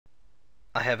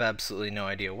I have absolutely no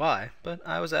idea why, but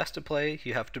I was asked to play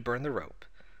You Have to Burn the Rope,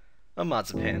 a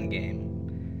Marzipan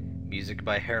game. Music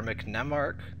by Hermic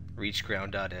Nemark,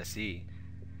 reachground.se.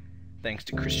 Thanks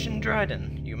to Christian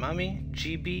Dryden, Umami,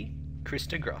 GB,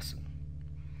 Krista Grossen.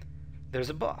 There's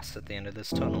a boss at the end of this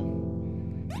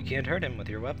tunnel. You can't hurt him with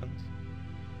your weapons.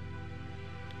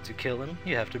 To kill him,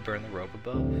 you have to burn the rope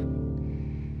above.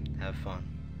 Have fun.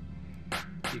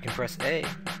 You can press A,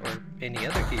 or any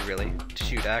other key really, to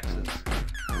shoot axes.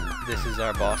 This is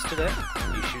our boss today.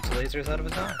 He shoots lasers out of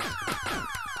his eyes.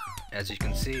 As you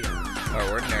can see, our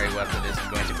ordinary weapon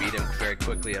isn't going to beat him very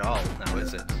quickly at all, now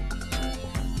is it?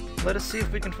 Let us see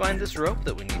if we can find this rope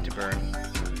that we need to burn.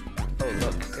 Oh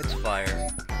look, it's fire.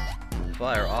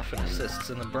 Fire often assists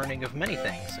in the burning of many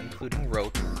things, including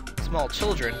rope, small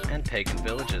children, and pagan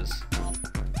villages.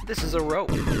 This is a rope.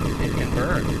 It can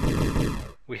burn.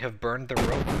 We have burned the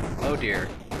rope. Oh dear.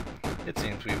 It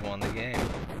seems we've won the game.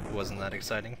 Wasn't that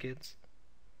exciting, kids?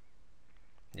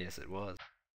 Yes, it was.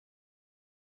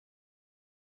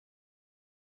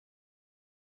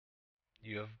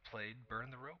 You have played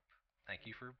Burn the Rope. Thank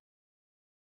you for...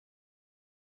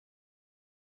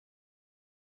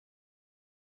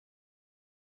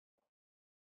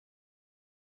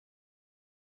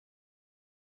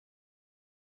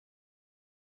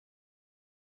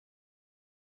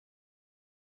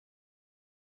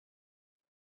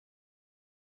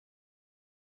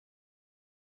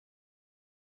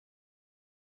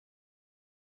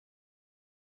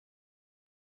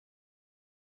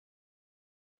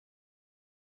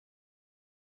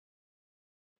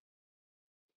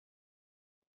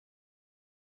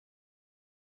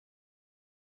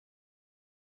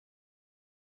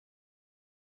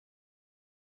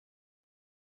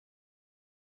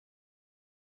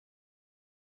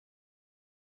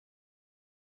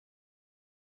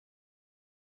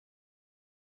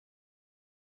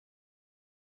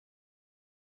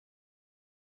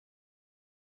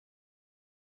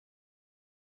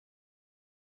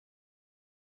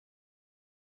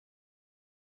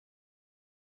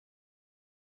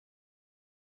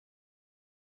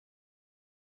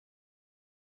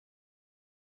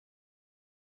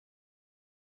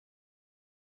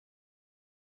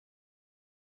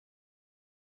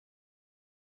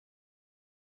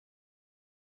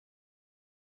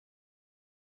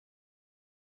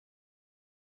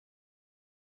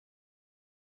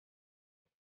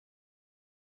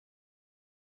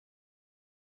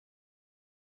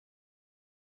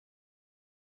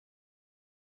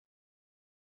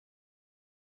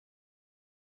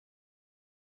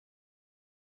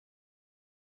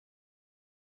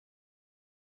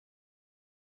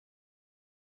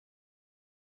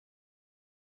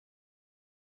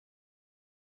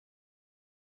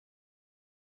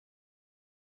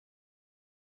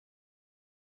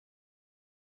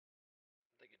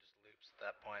 I think it just loops at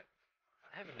that point.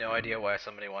 I have no idea why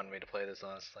somebody wanted me to play this,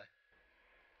 honestly.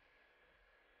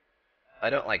 I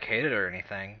don't like hate it or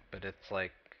anything, but it's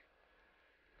like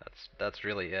that's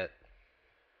really it.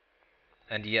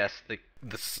 And yes, the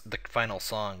final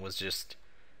song was just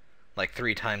like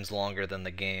 3 times longer than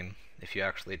the game if you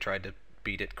actually tried to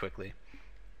beat it quickly.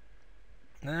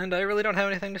 And I really don't have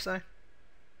anything to say.